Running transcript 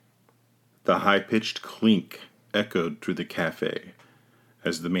The high-pitched clink echoed through the cafe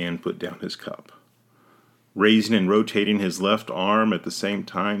as the man put down his cup. Raising and rotating his left arm at the same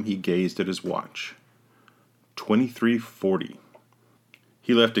time, he gazed at his watch. 23:40.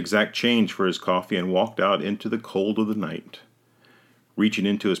 He left exact change for his coffee and walked out into the cold of the night. Reaching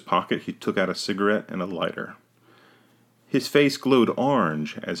into his pocket, he took out a cigarette and a lighter. His face glowed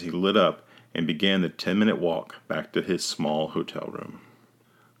orange as he lit up and began the 10-minute walk back to his small hotel room.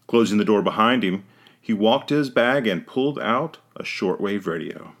 Closing the door behind him, he walked to his bag and pulled out a shortwave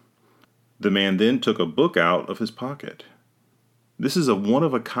radio. The man then took a book out of his pocket. This is a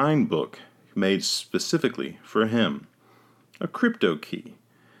one-of-a-kind book made specifically for him. A crypto key,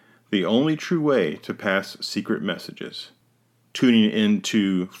 the only true way to pass secret messages. Tuning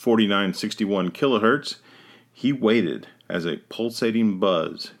into 4961 kilohertz, he waited as a pulsating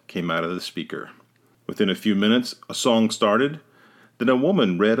buzz came out of the speaker. Within a few minutes, a song started, then a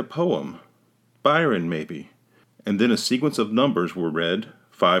woman read a poem, Byron maybe, and then a sequence of numbers were read,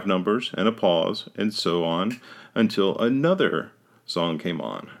 5 numbers and a pause, and so on, until another song came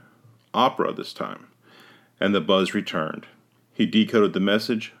on, opera this time, and the buzz returned. He decoded the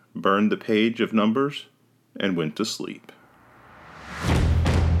message, burned the page of numbers, and went to sleep.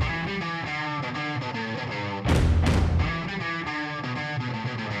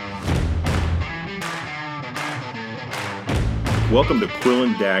 Welcome to Quill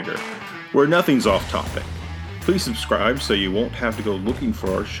and Dagger, where nothing's off topic. Please subscribe so you won't have to go looking for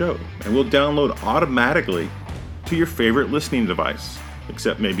our show, and we'll download automatically to your favorite listening device,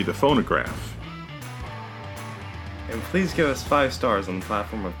 except maybe the phonograph. And please give us 5 stars on the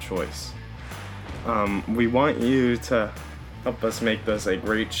platform of choice. We want you to help us make this a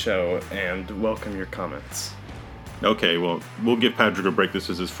great show and welcome your comments. Okay, well, we'll give Patrick a break. This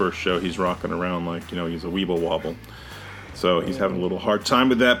is his first show. He's rocking around like, he's a weeble wobble. So he's having a little hard time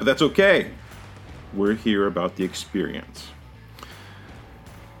with that, but that's okay. We're here about the experience.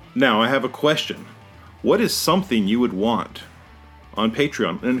 Now, I have a question. What is something you would want on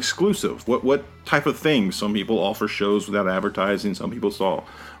Patreon? An exclusive. What type of things? Some people offer shows without advertising. Some people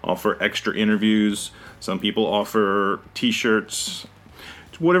offer extra interviews. Some people offer t-shirts.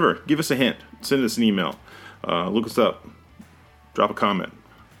 Whatever. Give us a hint. Send us an email. Look us up. Drop a comment.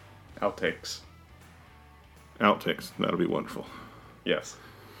 Outtakes. That'll be wonderful. Yes.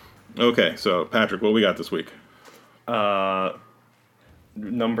 Okay, so Patrick, what we got this week? Number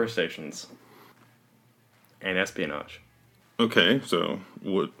stations. And espionage. Okay, so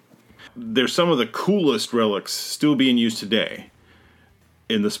there's some of the coolest relics still being used today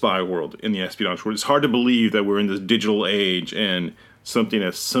in the spy world, in the espionage world. It's hard to believe that we're in this digital age and something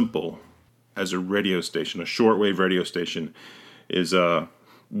as simple as a radio station, a shortwave radio station, is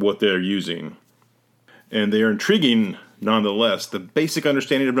what they're using. And they are intriguing nonetheless. The basic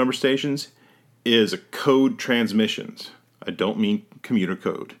understanding of number stations is code transmissions. I don't mean commuter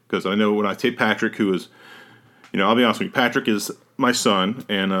code. Because I know when I take Patrick, who is, I'll be honest with you, Patrick is my son,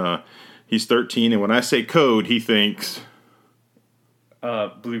 and he's 13, and when I say code, he thinks...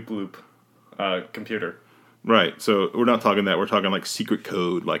 bloop bloop. Computer. Right, so we're not talking that. We're talking like secret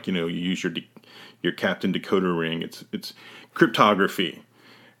code, like, you use your Captain Decoder ring. It's cryptography.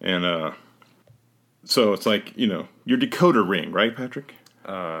 And... So it's like, your decoder ring, right, Patrick?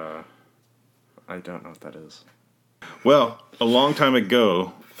 I don't know what that is. Well, a long time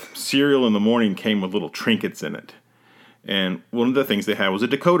ago, cereal in the morning came with little trinkets in it. And one of the things they had was a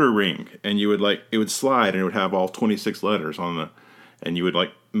decoder ring. And you would it would slide and it would have all 26 letters on and you would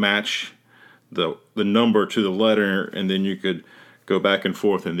match the number to the letter, and then you could go back and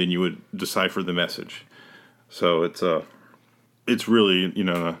forth, and then you would decipher the message. So it's really,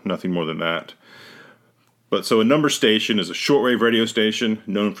 nothing more than that. But so a number station is a shortwave radio station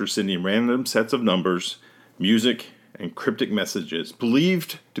known for sending random sets of numbers, music, and cryptic messages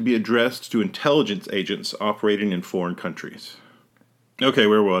believed to be addressed to intelligence agents operating in foreign countries. Okay,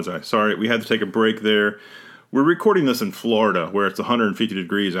 where was I? Sorry, we had to take a break there. We're recording this in Florida, where it's 150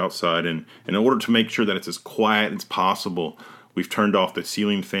 degrees outside, and in order to make sure that it's as quiet as possible, we've turned off the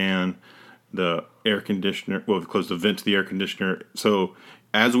ceiling fan, the air conditioner, we've closed the vent to the air conditioner. So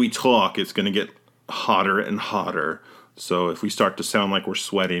as we talk, it's going to get hotter and hotter. So if we start to sound like we're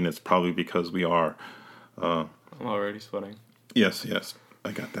sweating, it's probably because we are. I'm already sweating. Yes,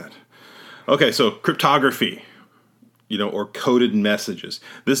 I got that. Okay, so cryptography, or coded messages.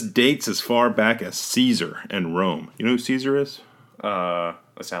 This dates as far back as Caesar and Rome. You know who Caesar is? A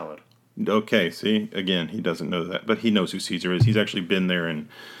salad. Okay, see, again, he doesn't know that, but he knows who Caesar is. He's actually been there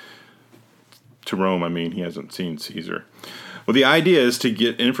to Rome. He hasn't seen Caesar. Well, the idea is to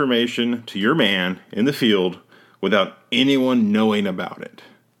get information to your man in the field without anyone knowing about it.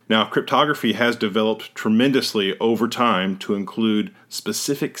 Now, cryptography has developed tremendously over time to include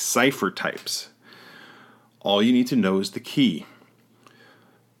specific cipher types. All you need to know is the key.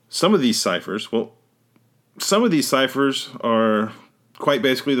 Some of these ciphers are quite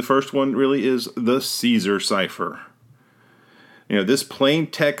basically, the first one really is the Caesar cipher. This plain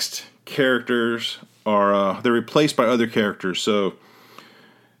text characters are they're replaced by other characters. So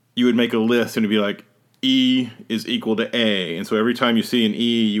you would make a list and it'd be like E is equal to A. And so every time you see an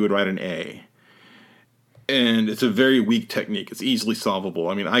E, you would write an A. And it's a very weak technique. It's easily solvable.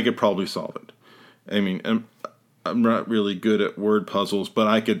 I mean, I could probably solve it. I mean, I'm not really good at word puzzles, but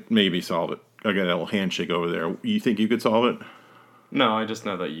I could maybe solve it. I got a little handshake over there. You think you could solve it? No, I just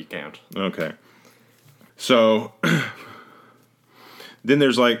know that you can't. Okay. So then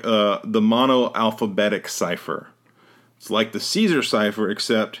there's like the monoalphabetic cipher. It's like the Caesar cipher,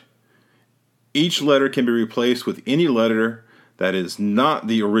 except each letter can be replaced with any letter that is not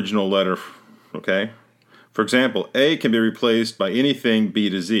the original letter. Okay? For example, A can be replaced by anything B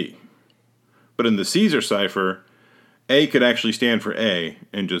to Z. But in the Caesar cipher, A could actually stand for A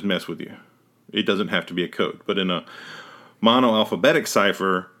and just mess with you. It doesn't have to be a code. But in a monoalphabetic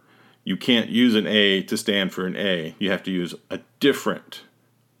cipher, you can't use an A to stand for an A. You have to use a different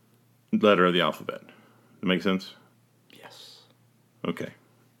letter of the alphabet. Does that make sense? Yes. Okay.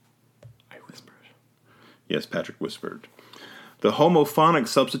 I whispered. Yes, Patrick whispered. The homophonic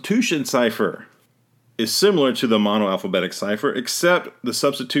substitution cipher is similar to the monoalphabetic cipher, except the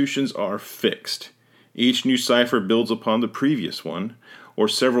substitutions are fixed. Each new cipher builds upon the previous one, or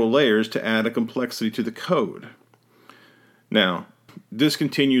several layers to add a complexity to the code. Now, this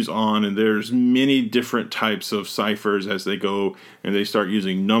continues on, and there's many different types of ciphers as they go, and they start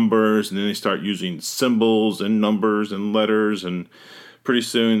using numbers, and then they start using symbols and numbers and letters, and pretty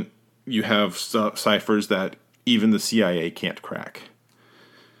soon you have ciphers that even the CIA can't crack.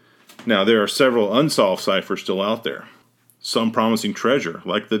 Now, there are several unsolved ciphers still out there. Some promising treasure,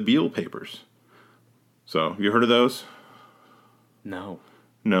 like the Beale papers. So, you heard of those? No.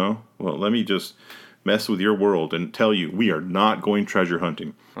 No? Well, let me just mess with your world and tell you, we are not going treasure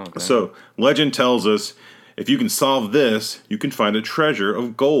hunting. Okay. So, legend tells us, if you can solve this, you can find a treasure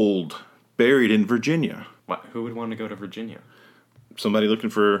of gold buried in Virginia. What? Who would want to go to Virginia? Somebody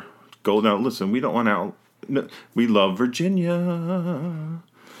looking for gold. Now, listen, we don't want to... No, we love Virginia.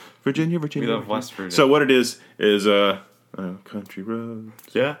 Virginia. We love West Virginia. So what it is country roads.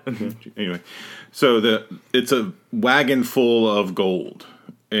 Yeah. Anyway, so it's a wagon full of gold,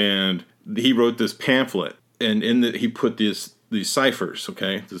 and he wrote this pamphlet, and in it he put these ciphers.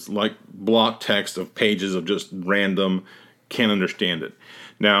 Okay, this like block text of pages of just random, can't understand it.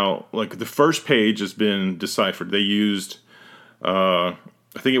 Now, like the first page has been deciphered. They used, I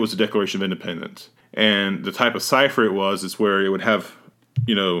think it was the Declaration of Independence, and the type of cipher it was is where it would have,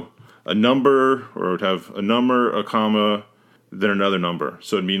 a number, or it would have a number, a comma, then another number.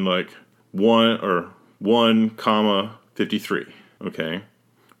 So it'd mean like 1, comma, 53, okay?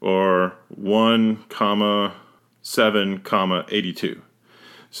 Or 1, comma, 7, comma, 82.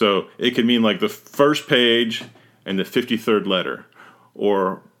 So it could mean like the first page and the 53rd letter.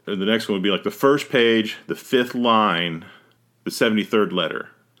 Or the next one would be like the first page, the 5th line, the 73rd letter.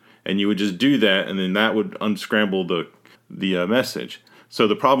 And you would just do that, and then that would unscramble the message. So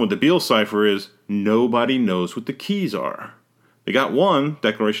the problem with the Beale cipher is nobody knows what the keys are. They got one,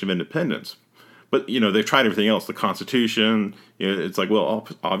 Declaration of Independence, but they've tried everything else. The Constitution, it's like, well,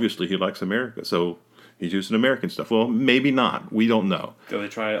 obviously he likes America, so he's using American stuff. Well, maybe not. We don't know. Did they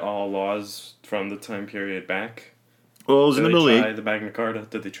try all laws from the time period back? Well, it was in the Middle East. Did they try the Magna Carta?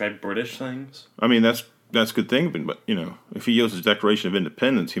 Did they try British things? I mean, that's a good thing, but if he uses Declaration of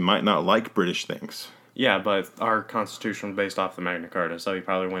Independence, he might not like British things. Yeah, but our Constitution was based off the Magna Carta, so he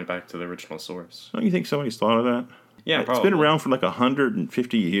probably went back to the original source. Don't you think somebody's thought of that? Yeah, probably. It's been around for like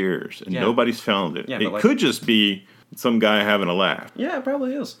 150 years, and nobody's found it. Yeah, it could just be some guy having a laugh. Yeah, it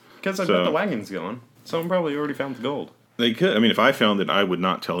probably is. Because I bet the wagon's going. Someone probably already found the gold. They could. I mean, if I found it, I would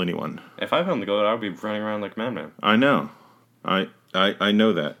not tell anyone. If I found the gold, I would be running around like a madman. I know. I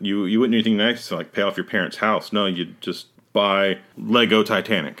know that. You wouldn't do anything nice to like pay off your parents' house. No, you'd just buy Lego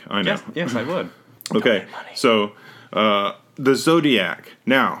Titanic. I know. Yes, I would. Okay, so the Zodiac.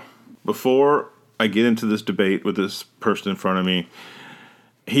 Now, before I get into this debate with this person in front of me,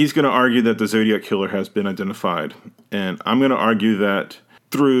 he's going to argue that the Zodiac Killer has been identified. And I'm going to argue that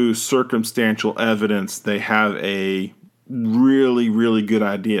through circumstantial evidence, they have a really, really good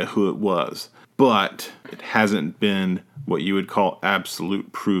idea who it was. But it hasn't been what you would call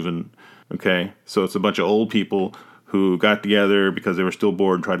absolute proven. Okay, so it's a bunch of old people who got together because they were still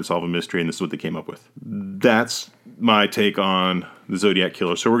bored and tried to solve a mystery, and this is what they came up with. That's my take on the Zodiac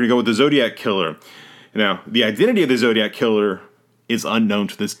Killer. So we're going to go with the Zodiac Killer. Now, the identity of the Zodiac Killer is unknown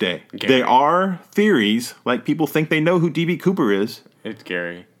to this day. Gary. There are theories, like people think they know who D.B. Cooper is. It's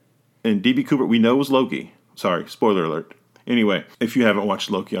Gary. And D.B. Cooper, we know, was Loki. Sorry, spoiler alert. Anyway, if you haven't watched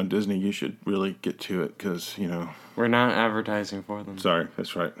Loki on Disney, you should really get to it because, We're not advertising for them. Sorry,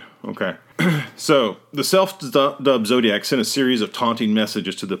 that's right. Okay. So, the self-dubbed Zodiac sent a series of taunting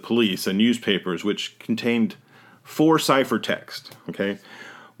messages to the police and newspapers which contained 4 ciphertext. Okay?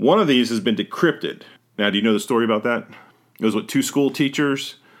 One of these has been decrypted. Now, do you know the story about that? It was what 2 school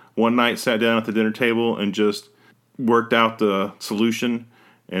teachers one night sat down at the dinner table and just worked out the solution,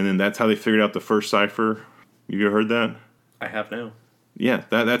 and then that's how they figured out the first cipher. You ever heard that? I have now. Yeah,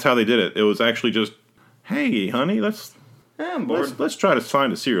 that's how they did it. It was actually just, hey, honey, I'm bored. let's try to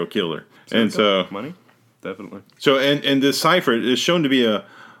find a serial killer. And so money, definitely. So and this cipher is shown to be a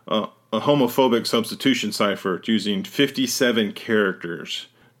homophobic substitution cipher. It's using 57 characters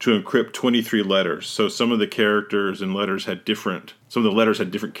to encrypt 23 letters. So some of the characters and letters had different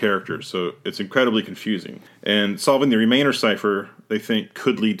characters. So it's incredibly confusing. And solving the remainder cipher, they think,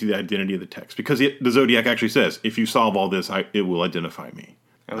 could lead to the identity of the text. Because the Zodiac actually says, if you solve all this, it will identify me.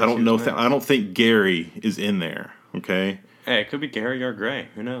 I don't think Gary is in there, okay? Hey, it could be Gary or Gray.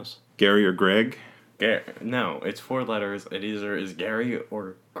 Who knows? Gary or Greg? No, it's 4 letters. It either is Gary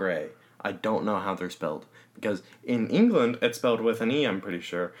or Gray. I don't know how they're spelled. Because in England, it's spelled with an E, I'm pretty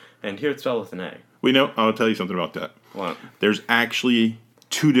sure. And here it's spelled with an A. I'll tell you something about that. What? There's actually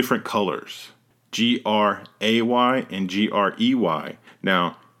 2 different colors. Gray and Grey.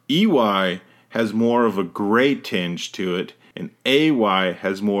 Now, EY has more of a gray tinge to it, and AY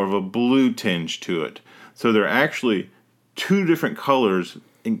has more of a blue tinge to it. So they're actually 2 different colors,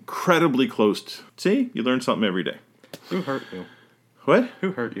 incredibly close. See? You learn something every day. Who hurt you? What?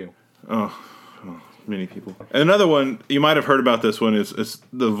 Who hurt you? Oh, many people. And another one, you might have heard about this one, is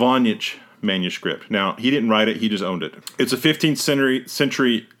the Voynich manuscript. Now, he didn't write it, he just owned it. It's a 15th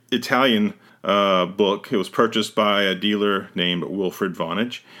century Italian book. It was purchased by a dealer named Wilfred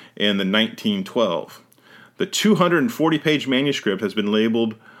Voynich in the 1912. The 240-page manuscript has been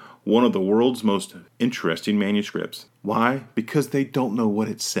labeled one of the world's most interesting manuscripts. Why? Because they don't know what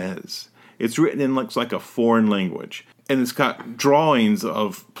it says. It's written in looks like a foreign language. And it's got drawings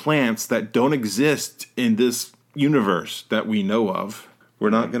of plants that don't exist in this universe that we know of. We're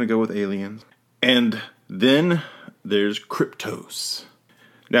not going to go with aliens. And then there's Kryptos.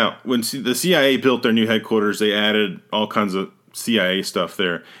 Now, when the CIA built their new headquarters, they added all kinds of CIA stuff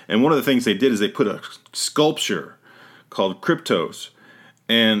there. And one of the things they did is they put a sculpture called Kryptos.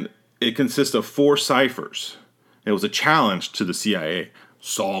 And it consists of 4 ciphers. It was a challenge to the CIA.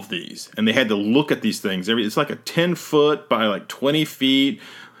 Solve these. And they had to look at these things. It's like a 10-foot by like 20 feet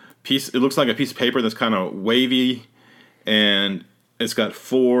piece. It looks like a piece of paper that's kind of wavy. And it's got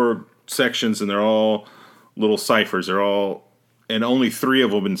 4 sections, and they're all little ciphers. And only 3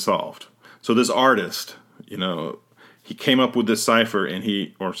 of them have been solved. So this artist, he came up with this cipher,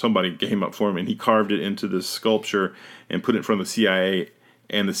 or somebody came up for him, and he carved it into this sculpture and put it in front of the CIA.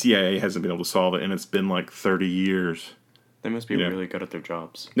 And the CIA hasn't been able to solve it, and it's been like 30 years. They must be really good at their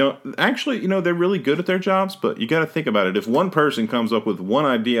jobs. No, actually, they're really good at their jobs, but you got to think about it. If one person comes up with one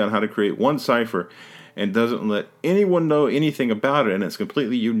idea on how to create one cipher and doesn't let anyone know anything about it, and it's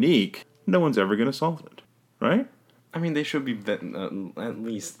completely unique, no one's ever going to solve it, right? I mean, they should be at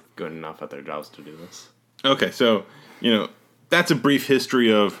least good enough at their jobs to do this. Okay, so, that's a brief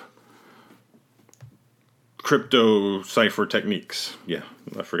history of crypto cipher techniques. Yeah,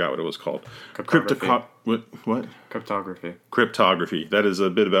 I forgot what it was called. What? Cryptography. Cryptography. That is a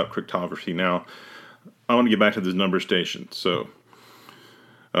bit about cryptography. Now, I want to get back to this number station. So,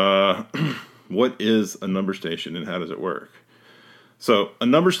 what is a number station and how does it work? So, a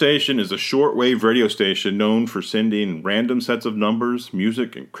number station is a shortwave radio station known for sending random sets of numbers,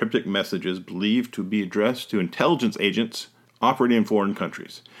 music, and cryptic messages believed to be addressed to intelligence agents operating in foreign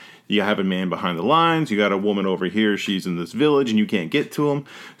countries. You have a man behind the lines, you got a woman over here, she's in this village, and you can't get to them,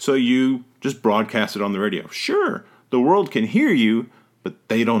 so you just broadcast it on the radio. Sure, the world can hear you, but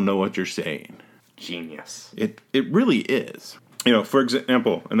they don't know what you're saying. Genius. It really is. For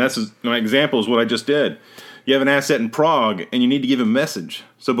example, and my example is what I just did. You have an asset in Prague, and you need to give him a message.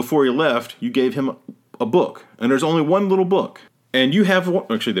 So before he left, you gave him a book, and there's only one little book. And you have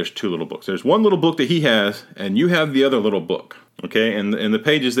actually, there's 2 little books. There's one little book that he has, and you have the other little book. Okay, and the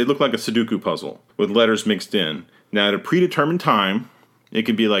pages, they look like a Sudoku puzzle with letters mixed in. Now, at a predetermined time, it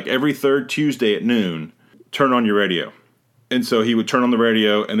could be like every 3rd Tuesday at noon, turn on your radio. And so he would turn on the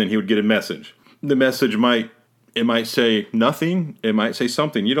radio, and then he would get a message. The message might It might say nothing. It might say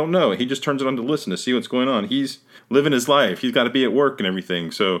something. You don't know. He just turns it on to listen to see what's going on. He's living his life. He's got to be at work and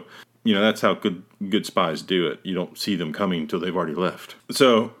everything. So, that's how good spies do it. You don't see them coming until they've already left.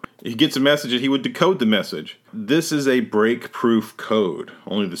 So he gets a message and he would decode the message. This is a break-proof code.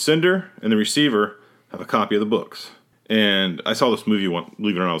 Only the sender and the receiver have a copy of the books. And I saw this movie once,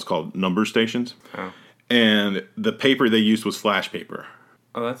 believe it or not, it was called Number Stations. Oh. And the paper they used was flash paper.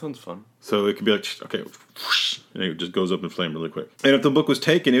 Oh, that sounds fun. So it could be like, okay, whoosh, and it just goes up in flame really quick. And if the book was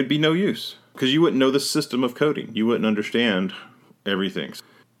taken, it would be no use. Because you wouldn't know the system of coding. You wouldn't understand everything.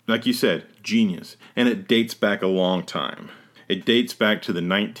 Like you said, genius. And it dates back a long time. It dates back to the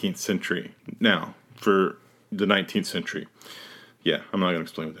 19th century. Now, for the 19th century. Yeah, I'm not going to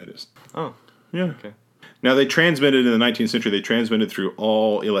explain what that is. Oh. Yeah. Okay. Now, they transmitted in the 19th century, they transmitted through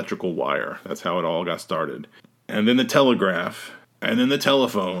all electrical wire. That's how it all got started. And then the telegraph. And then the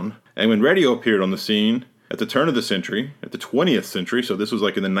telephone. And when radio appeared on the scene at the turn of the century, at the 20th century, so this was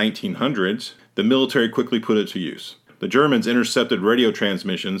like in the 1900s, the military quickly put it to use. The Germans intercepted radio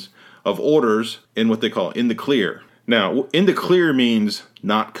transmissions of orders in what they call in the clear. Now, in the clear means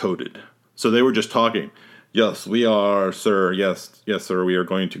not coded. So they were just talking. Yes, we are, sir. Yes, sir. We are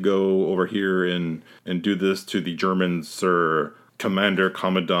going to go over here and do this to the Germans, sir. Commander,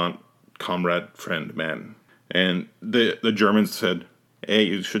 commandant, comrade, friend, man. And the Germans said, hey,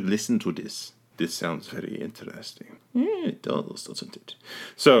 you should listen to this. This sounds very interesting. Yeah, it does, doesn't it?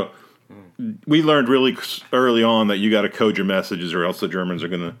 So we learned really early on that you got to code your messages or else the Germans are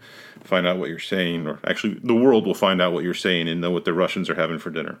going to find out what you're saying. Or actually, the world will find out what you're saying and know what the Russians are having for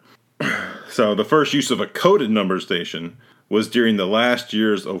dinner. So the first use of a coded number station was during the last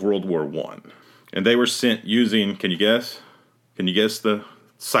years of World War I. And they were sent using, can you guess? Can you guess the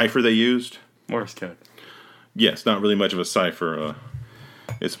cipher they used? Morse code. Yes, not really much of a cipher.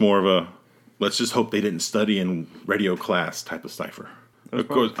 It's more of a, let's just hope they didn't study in radio class type of cipher. Of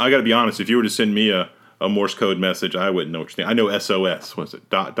course, I got to be honest, if you were to send me a Morse code message, I wouldn't know what you're saying. I know SOS. What's it? ...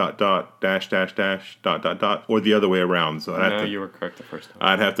 dash, dash, dash, ... or the other way around. So No, you were correct the first time.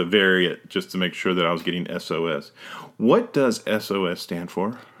 I'd have to vary it just to make sure that I was getting SOS. What does SOS stand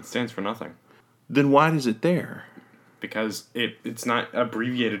for? It stands for nothing. Then why is it there? Because it's not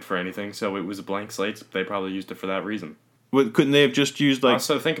abbreviated for anything, so it was a blank slate. So they probably used it for that reason. Well, couldn't they have just used like...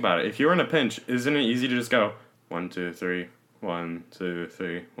 Also, think about it. If you're in a pinch, isn't it easy to just go 1, 2, 3, 1, 2,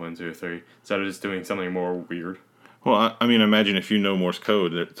 3, 1, 2, 3, instead of just doing something more weird? Well, I mean, imagine if you know Morse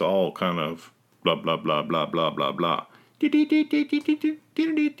code, it's all kind of blah, blah, blah, blah, blah, blah, blah. Yeah,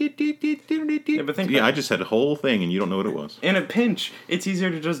 but think I just had a whole thing and you don't know what it was. In a pinch, it's easier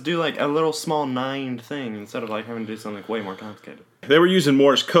to just do like a little small 9 thing instead of like having to do something way more complicated. They were using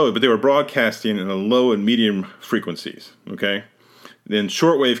Morse code, but they were broadcasting in the low and medium frequencies, okay? Then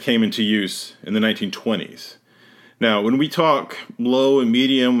shortwave came into use in the 1920s. Now, when we talk low and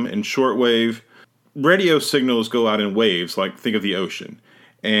medium and shortwave, radio signals go out in waves, like think of the ocean.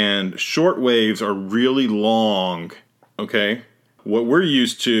 And short waves are really long, okay? What we're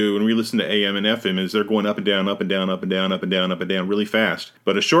used to when we listen to AM and FM is they're going up and down, up and down, up and down, up and down, up and down really fast.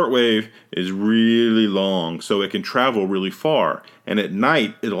 But a short wave is really long, so it can travel really far. And at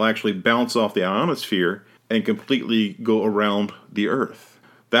night, it'll actually bounce off the ionosphere and completely go around the Earth.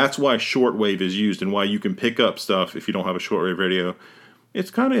 That's why shortwave is used and why you can pick up stuff if you don't have a shortwave radio.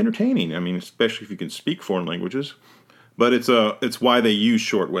 It's kind of entertaining. I mean, especially if you can speak foreign languages. But it's why they use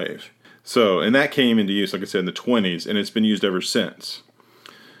shortwave. So, and that came into use, like I said, in the 20s, and it's been used ever since.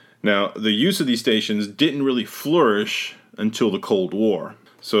 Now, the use of these stations didn't really flourish until the Cold War.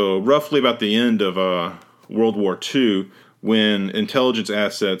 So, roughly about the end of World War II, when intelligence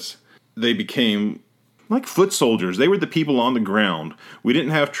assets, they became like foot soldiers. They were the people on the ground. We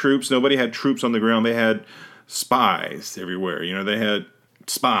didn't have troops. Nobody had troops on the ground. They had spies everywhere. You know, they had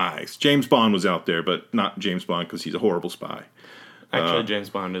spies. James Bond was out there, but not James Bond because he's a horrible spy. Actually, James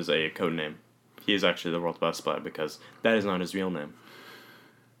Bond is a code name. He is actually the world's best spy because that is not his real name.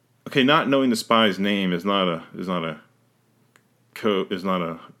 Okay, not knowing the spy's name is not a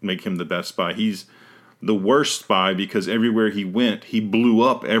make him the best spy. He's the worst spy because everywhere he went, he blew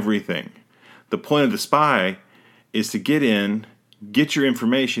up everything. The point of the spy is to get in, get your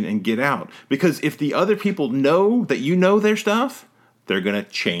information, and get out. Because if the other people know that you know their stuff, they're gonna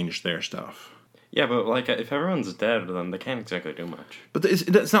change their stuff. Yeah, but like if everyone's dead, then they can't exactly do much. But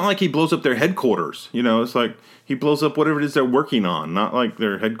it's not like he blows up their headquarters. You know, it's like he blows up whatever it is they're working on, not like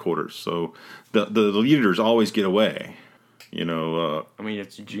their headquarters. So the leaders always get away. You know. I mean,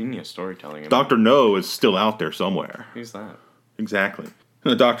 it's genius storytelling. Dr. No is still out there somewhere. Who's that? Exactly.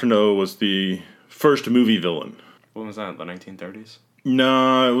 Dr. No was the first movie villain. When was that? The 1930s?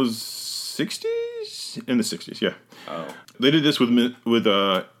 No, it was 60s? In the 60s, yeah. Oh. They did this with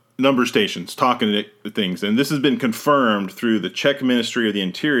number stations, talking to things. And this has been confirmed through the Czech Ministry of the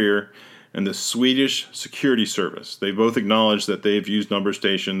Interior and the Swedish Security Service. They both acknowledged that they've used number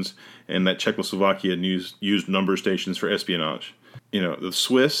stations and that Czechoslovakia had used number stations for espionage. You know, the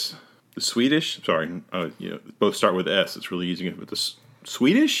Swedish, both start with S. It's really easy. But the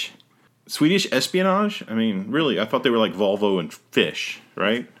Swedish espionage? I mean, really, I thought they were like Volvo and Fish,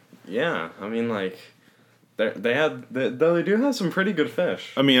 right? Yeah, I mean, like, they do have some pretty good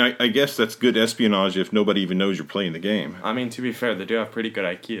fish. I mean, I guess that's good espionage if nobody even knows you're playing the game. I mean, to be fair, they do have pretty good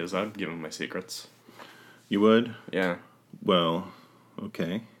IKEAs. I'd give them my secrets. You would? Yeah. Well,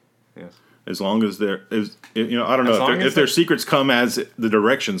 okay. Yes. As long as I don't know. If their secrets come as the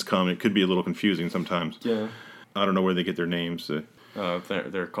directions come, it could be a little confusing sometimes. Yeah. I don't know where they get their names.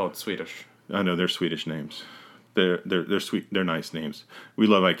 They're called Swedish. I know they're Swedish names. They're sweet. They're nice names. We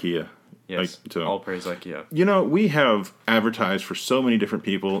love IKEA. Yes. All praise IKEA. You know, we have advertised for so many different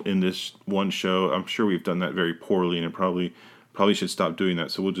people in this one show. I'm sure we've done that very poorly, and probably should stop doing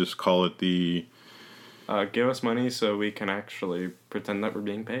that. So we'll just call it the. Give us money so we can actually pretend that we're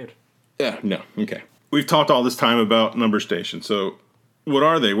being paid. Yeah. No. Okay. We've talked all this time about number stations. So, what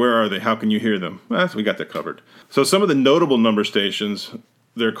are they? Where are they? How can you hear them? Well, we got that covered. So, some of the notable number stations.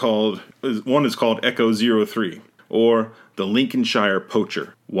 They're called, one is called Echo 03, or the Lincolnshire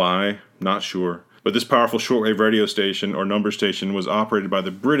Poacher. Why? Not sure. But this powerful shortwave radio station or number station was operated by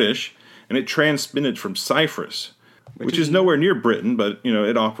the British, and it transmitted from Cyprus, which is nowhere near Britain, but,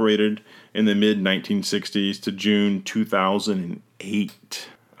 it operated in the mid-1960s to June 2008.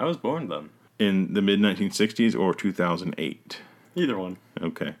 I was born then. In the mid-1960s or 2008? Either one.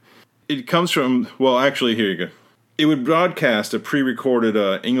 Okay. It comes from, well, actually, here you go. It would broadcast a pre-recorded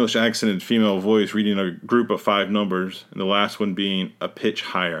English accented female voice reading a group of 5 numbers, and the last one being a pitch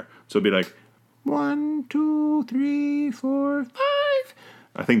higher. So it'd be like 1, 2, 3, 4, 5.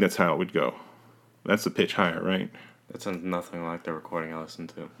 I think that's how it would go. That's the pitch higher, right? That sounds nothing like the recording I listened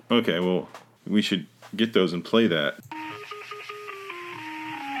to. Okay, well, we should get those and play that.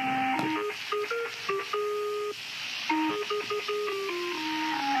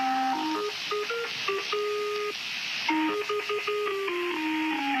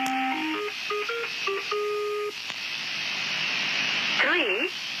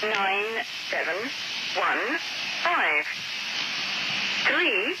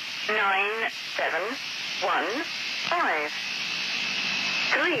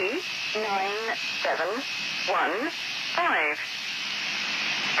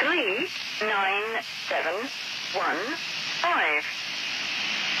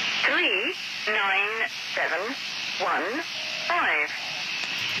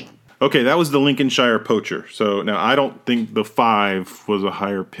 Okay, that was the Lincolnshire Poacher. So now I don't think the 5 was a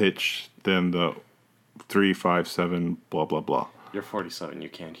higher pitch than the 3, 5, 7, blah, blah, blah. You're 47, you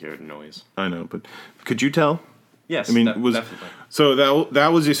can't hear the noise. I know, but could you tell? Yes, I mean, definitely. So that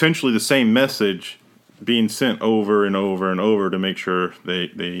was essentially the same message being sent over and over and over to make sure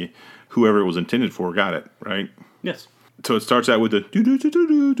they whoever it was intended for got it, right? Yes. So it starts out with the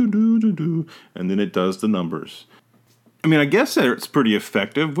do-do-do-do-do-do-do-do, and then it does the numbers. I mean, I guess it's pretty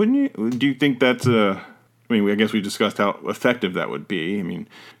effective, wouldn't you? Do you think that's I guess we discussed how effective that would be. I mean,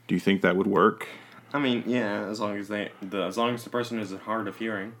 do you think that would work? I mean, yeah, as long as the person isn't hard of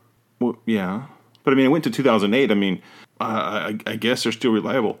hearing. Well, yeah. But I mean, it went to 2008. I mean, I guess they're still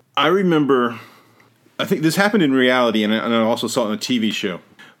reliable. I remember, I think this happened in reality, and I also saw it on a TV show.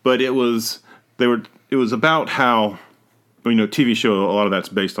 But it was about how, TV show, a lot of that's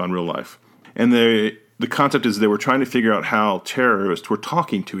based on real life. And the concept is they were trying to figure out how terrorists were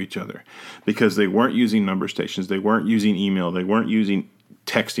talking to each other because they weren't using number stations, they weren't using email, they weren't using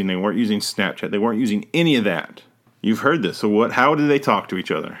texting, they weren't using Snapchat, they weren't using any of that. You've heard this. So how did they talk to each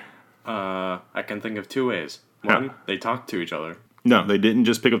other? I can think of 2 ways. One, they talked to each other. No, they didn't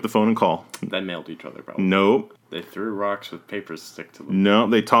just pick up the phone and call. They mailed each other, probably. Nope. They threw rocks with papers stick to them. No,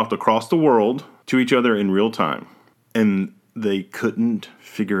 they talked across the world to each other in real time. And they couldn't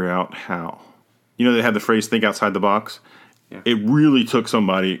figure out how. They had the phrase, think outside the box. Yeah. It really took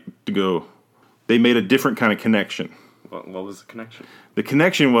somebody to go, they made a different kind of connection. What was the connection? The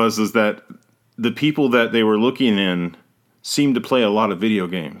connection was that the people that they were looking in seemed to play a lot of video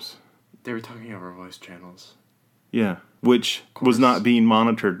games. They were talking over voice channels. Yeah, which was not being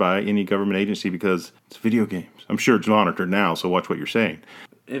monitored by any government agency because it's video games. I'm sure it's monitored now, so watch what you're saying.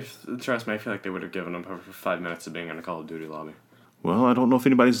 Trust me, I feel like they would have given them over 5 minutes of being in a Call of Duty lobby. Well, I don't know if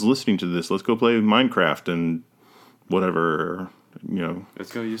anybody's listening to this. Let's go play Minecraft and whatever,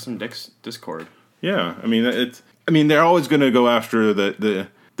 Let's go use some Discord. Yeah, I mean they're always going to go after the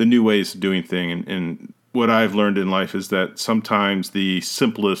the new ways of doing things. And what I've learned in life is that sometimes the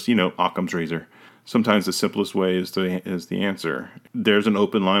simplest, Occam's razor, sometimes the simplest way is the answer. There's an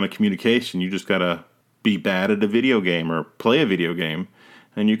open line of communication. You just got to be bad at a video game or play a video game,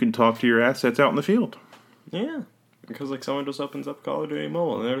 and you can talk to your assets out in the field. Yeah. Because, like, someone just opens up Call of Duty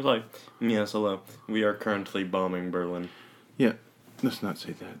Mobile, and they're like, yes, hello, we are currently bombing Berlin. Yeah, let's not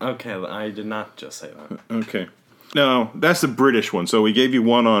say that. Okay, I did not just say that. Okay. No, that's the British one. So we gave you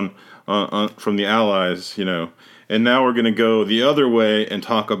one on from the Allies, and now we're going to go the other way and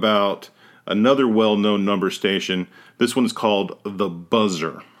talk about another well-known number station. This one's called the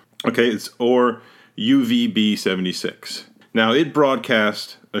Buzzer. Okay, or UVB-76. Now, it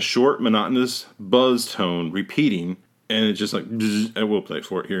broadcasts a short, monotonous buzz tone repeating, and it's just like, and we'll play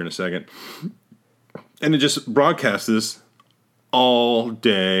for it here in a second. And it just broadcasts this all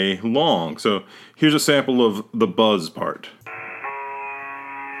day long. So here's a sample of the buzz part.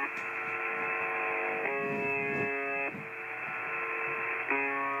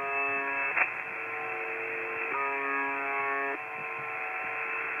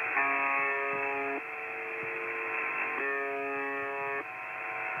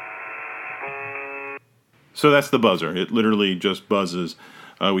 So that's the buzzer. It literally just buzzes.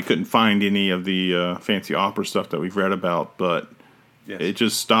 We couldn't find any of the fancy opera stuff that we've read about, but yes, it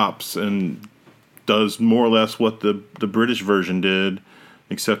just stops and does more or less what the British version did,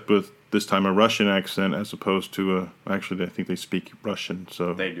 except with this time a Russian accent as opposed to actually I think they speak Russian.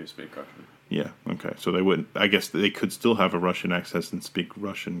 So they do speak Russian. Yeah, okay. So they wouldn't, I guess they could still have a Russian accent and speak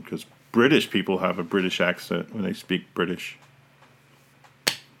Russian, because British people have a British accent when they speak British.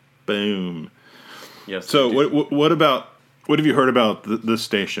 Boom. Yes. So what have you heard about this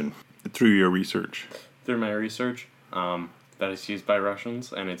station through your research? Through my research, that it's used by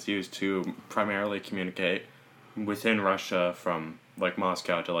Russians, and it's used to primarily communicate within Russia from like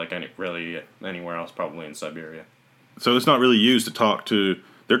Moscow to like anywhere else, probably in Siberia. So it's not really used to talk to.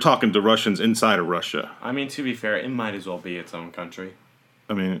 They're talking to Russians inside of Russia. I mean, to be fair, it might as well be its own country.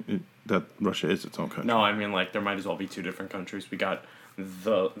 I mean, that Russia is its own country. No, I mean, like, there might as well be two different countries. We got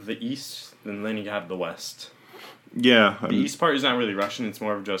the East, and then you have the West. Yeah. The East part is not really Russian. It's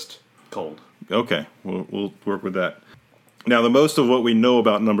more of just cold. Okay. We'll work with that. Now, the most of what we know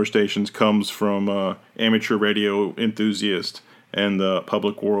about number stations comes from amateur radio enthusiasts and the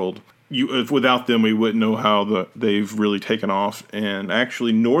public world. Without them, we wouldn't know how they've really taken off. And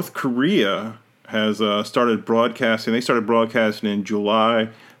actually, North Korea has started broadcasting. They started broadcasting in July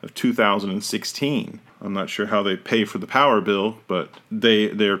of 2016. I'm not sure how they pay for the power bill, but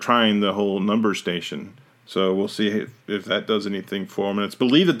they're trying the whole number station. So we'll see if that does anything for them. And it's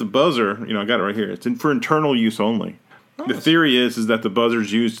believed that the buzzer, I got it right here, it's for internal use only. Nice. The theory is that the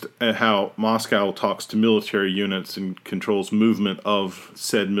buzzer's used at how Moscow talks to military units and controls movement of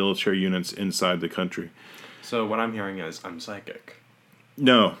said military units inside the country. So what I'm hearing is I'm psychic.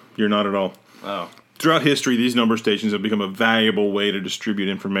 No, you're not at all. Oh. Throughout history, these number stations have become a valuable way to distribute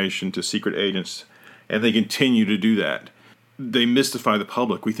information to secret agents, and they continue to do that. They mystify the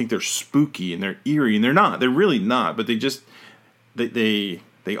public. We think they're spooky and they're eerie, and they're not. They're really not, but they just they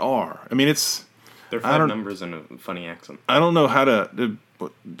are. I mean, it's... They're 5 numbers and a funny accent. I don't know how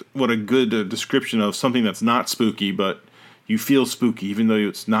what a good description of something that's not spooky, but you feel spooky, even though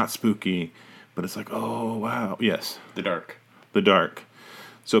it's not spooky, but it's like, oh, wow. Yes. The dark. The dark.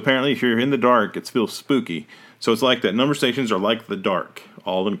 So apparently if you're in the dark, it feels spooky. So it's like that. Number stations are like the dark,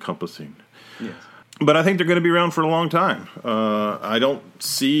 all-encompassing. Yes. But I think they're going to be around for a long time. I don't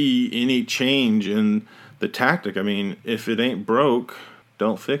see any change in the tactic. I mean, if it ain't broke,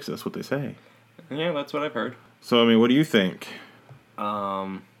 don't fix it. That's what they say. Yeah, that's what I've heard. So, I mean, what do you think?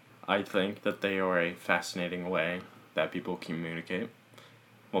 I think that they are a fascinating way that people communicate.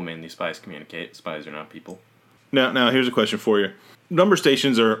 Well, mainly spies communicate. Spies are not people. Now, here's a question for you. Number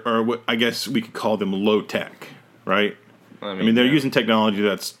stations are what I guess we could call them low-tech, right? I mean they're using technology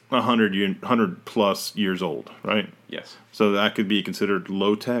that's 100 plus years old, right? Yes. So that could be considered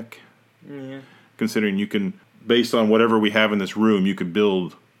low-tech? Yeah. Considering you can, based on whatever we have in this room, you could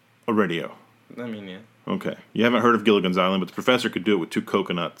build a radio. I mean, yeah. Okay. You haven't heard of Gilligan's Island, but the professor could do it with 2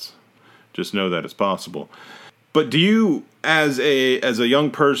 coconuts. Just know that it's possible. But do you, as a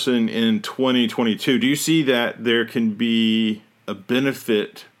young person in 2022, do you see that there can be a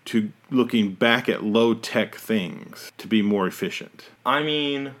benefit to looking back at low-tech things to be more efficient? I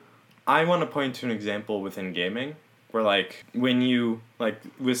mean, I want to point to an example within gaming where, like, when you, like,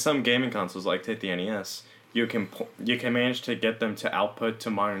 with some gaming consoles, like, take the NES, you can manage to get them to output to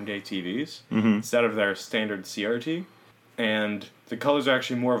modern-day TVs instead of their standard CRT, and the colors are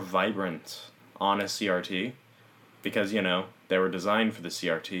actually more vibrant on a CRT, because, they were designed for the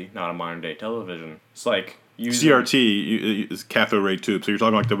CRT, not a modern-day television. It's like CRT is cathode ray tube, so you're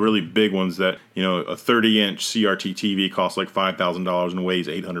talking like the really big ones that, a 30-inch CRT TV costs like $5,000 and weighs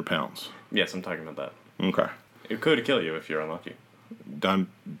 800 pounds. Yes, I'm talking about that. Okay. It could kill you if you're unlucky.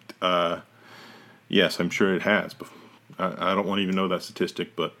 Yes, I'm sure it has. I don't want to even know that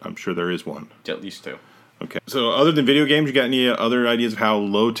statistic, but I'm sure there is one. At least 2. Okay. So other than video games, you got any other ideas of how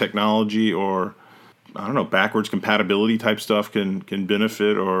low technology or, I don't know, backwards compatibility type stuff can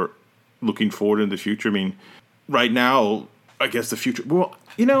benefit or looking forward in the future? I mean, right now, I guess the future... Well,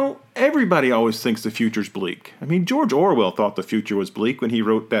 everybody always thinks the future's bleak. I mean, George Orwell thought the future was bleak when he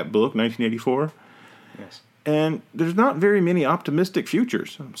wrote that book, 1984. Yes. And there's not very many optimistic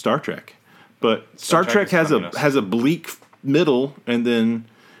futures. Star Trek. But Star Trek has a bleak middle, and then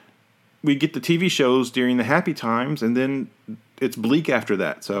we get the TV shows during the happy times, and then it's bleak after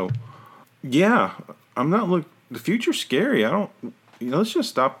that. So, yeah, the future's scary. Let's just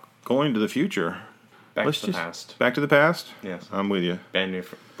stop going to the future. Back to the past. Back to the past? Yes. I'm with you.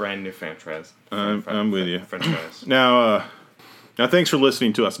 Brand new franchise. I'm with you. Franchise. Now, thanks for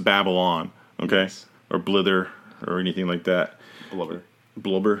listening to us babble on, okay? Yes. Or blither, or anything like that.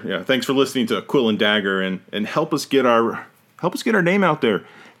 Blubber. Yeah. Thanks for listening to Quill and Dagger, and help us get our name out there.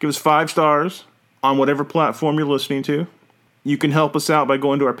 Give us 5 stars on whatever platform you're listening to. You can help us out by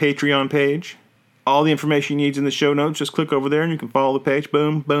going to our Patreon page. All the information you need is in the show notes. Just click over there and you can follow the page.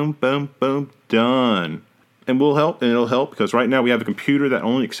 Boom, boom, boom, boom, done. And we'll help, and it'll help because right now we have a computer that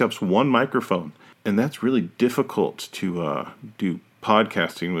only accepts one microphone, and that's really difficult to do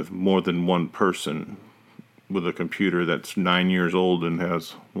podcasting with more than one person with a computer that's 9 years old and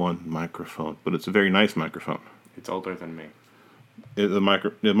has one microphone. But it's a very nice microphone. It's older than me. The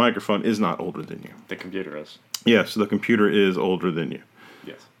microphone is not older than you. The computer is. Yes, the computer is older than you.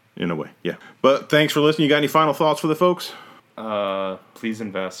 Yes. In a way, yeah. But thanks for listening. You got any final thoughts for the folks? Please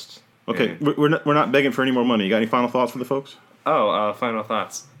invest. Okay, we're not begging for any more money. You got any final thoughts for the folks? Final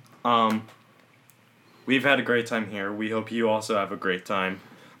thoughts. We've had a great time here. We hope you also have a great time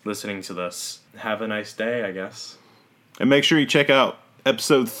listening to this. Have a nice day, I guess. And make sure you check out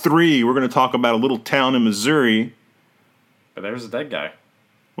episode 3. We're going to talk about a little town in Missouri. But there's a dead guy.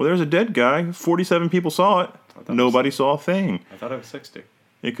 Well, there's a dead guy. 47 people saw it. Nobody saw a thing. I thought it was 60.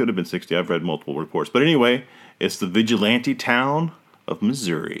 It could have been 60. I've read multiple reports. But anyway, it's the vigilante town of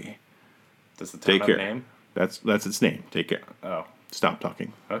Missouri. Does the town have a name? That's its name. Take care. Oh. Stop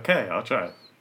talking. Okay, I'll try.